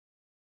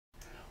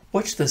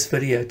Watch this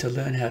video to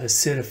learn how to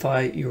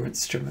certify your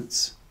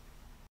instruments.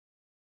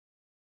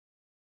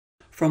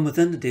 From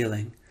within the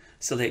dealing,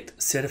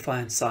 select Certify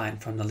and Sign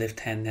from the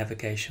left-hand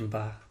navigation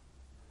bar.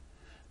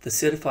 The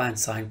Certify and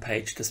Sign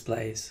page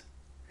displays.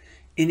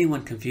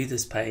 Anyone can view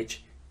this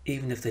page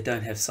even if they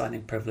don't have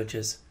signing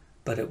privileges,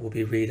 but it will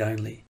be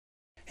read-only.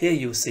 Here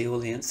you will see all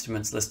the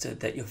instruments listed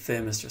that your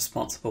firm is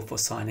responsible for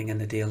signing in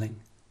the dealing.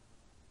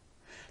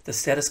 The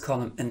status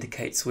column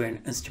indicates where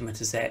an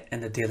instrument is at in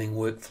the dealing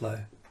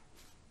workflow.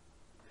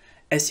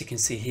 As you can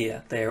see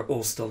here, they are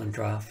all still in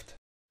draft.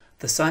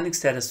 The signing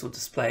status will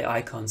display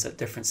icons at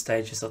different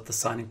stages of the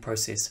signing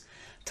process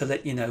to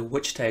let you know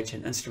which stage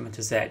an instrument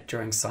is at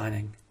during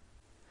signing.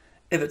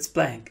 If it's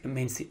blank, it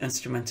means the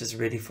instrument is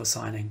ready for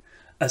signing.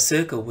 A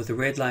circle with a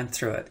red line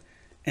through it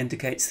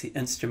indicates the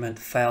instrument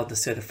failed the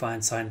Certify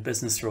and Sign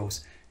business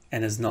rules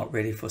and is not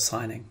ready for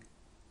signing.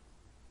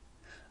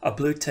 A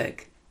blue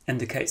tick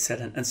indicates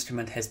that an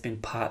instrument has been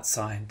part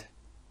signed,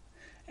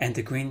 and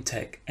the green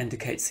tick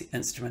indicates the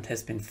instrument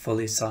has been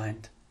fully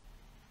signed.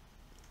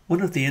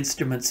 One of the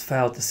instruments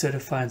failed the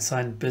Certify and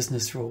Sign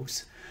business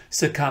rules,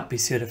 so can't be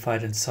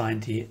certified and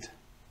signed yet.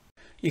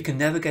 You can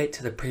navigate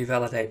to the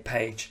pre-validate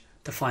page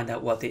to find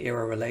out what the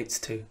error relates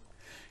to.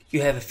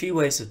 You have a few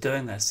ways of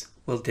doing this.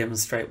 We'll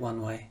demonstrate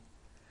one way.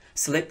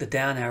 Select the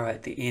down arrow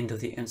at the end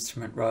of the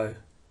instrument row.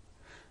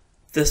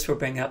 This will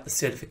bring up the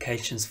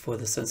certifications for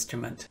this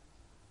instrument.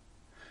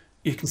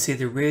 You can see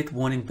the red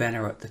warning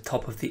banner at the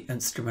top of the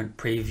instrument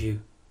preview.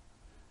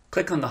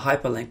 Click on the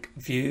hyperlink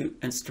View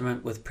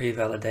Instrument with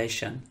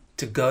Pre-Validation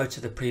to go to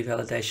the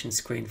pre-validation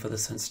screen for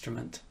this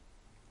instrument.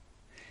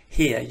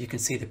 Here you can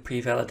see the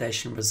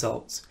pre-validation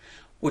results,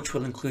 which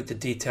will include the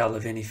detail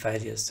of any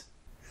failures.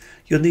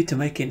 You'll need to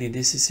make any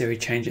necessary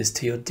changes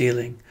to your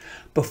dealing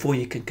before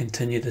you can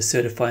continue the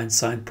Certify and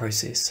Sign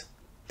process.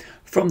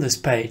 From this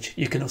page,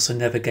 you can also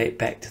navigate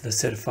back to the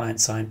Certify and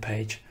Sign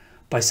page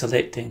by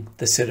selecting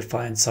the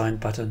Certify and Sign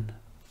button.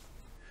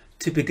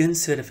 To begin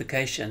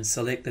certification,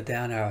 select the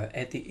down arrow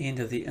at the end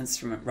of the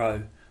instrument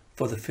row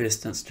for the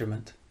first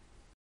instrument.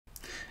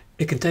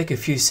 It can take a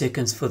few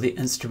seconds for the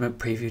instrument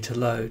preview to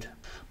load,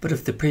 but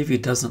if the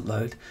preview doesn't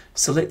load,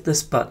 select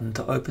this button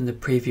to open the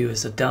preview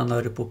as a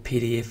downloadable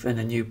PDF in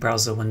a new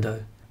browser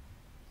window.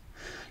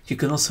 You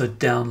can also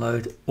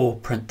download or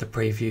print the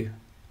preview.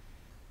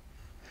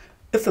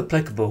 If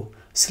applicable,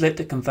 select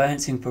the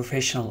conveyancing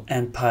professional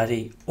and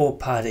party or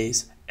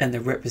parties in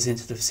the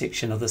representative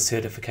section of the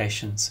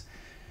certifications.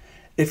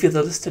 If you're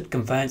the listed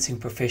conveyancing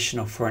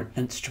professional for an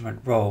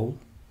instrument role,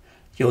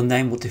 your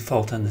name will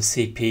default in the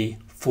CP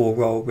for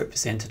role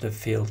representative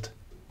field.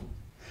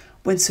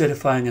 When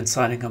certifying and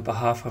signing on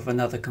behalf of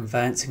another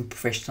conveyancing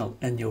professional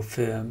in your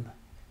firm,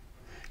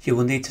 you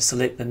will need to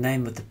select the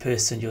name of the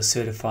person you're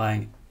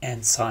certifying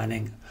and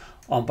signing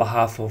on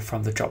behalf of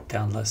from the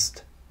drop-down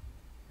list.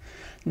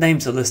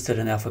 Names are listed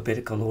in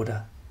alphabetical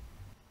order.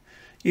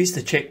 Use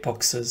the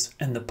checkboxes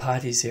in the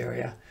Parties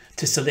area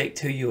to select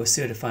who you are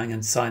certifying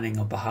and signing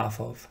on behalf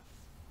of.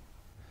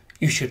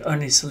 You should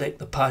only select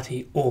the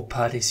party or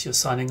parties you're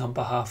signing on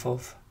behalf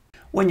of.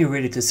 When you're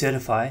ready to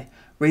certify,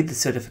 read the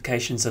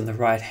certifications in the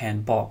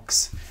right-hand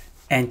box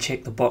and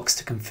check the box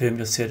to confirm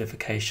your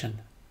certification.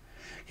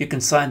 You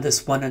can sign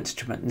this one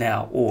instrument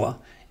now, or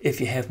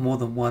if you have more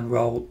than one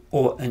role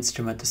or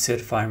instrument to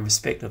certify in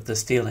respect of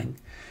this dealing,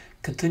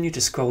 continue to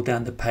scroll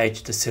down the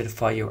page to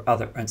certify your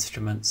other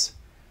instruments.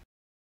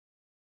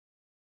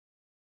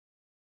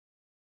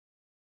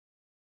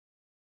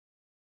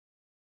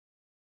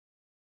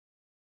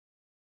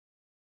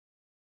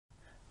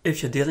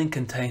 If your dealing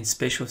contains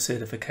special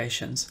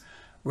certifications,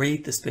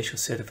 read the special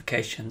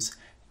certifications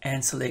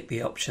and select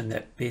the option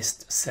that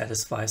best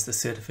satisfies the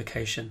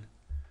certification.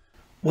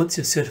 Once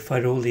you've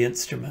certified all the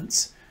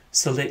instruments,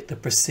 select the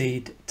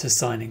Proceed to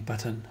Signing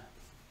button.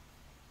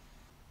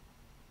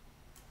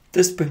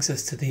 This brings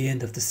us to the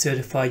end of the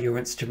Certify Your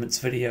Instruments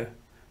video.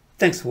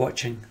 Thanks for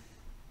watching.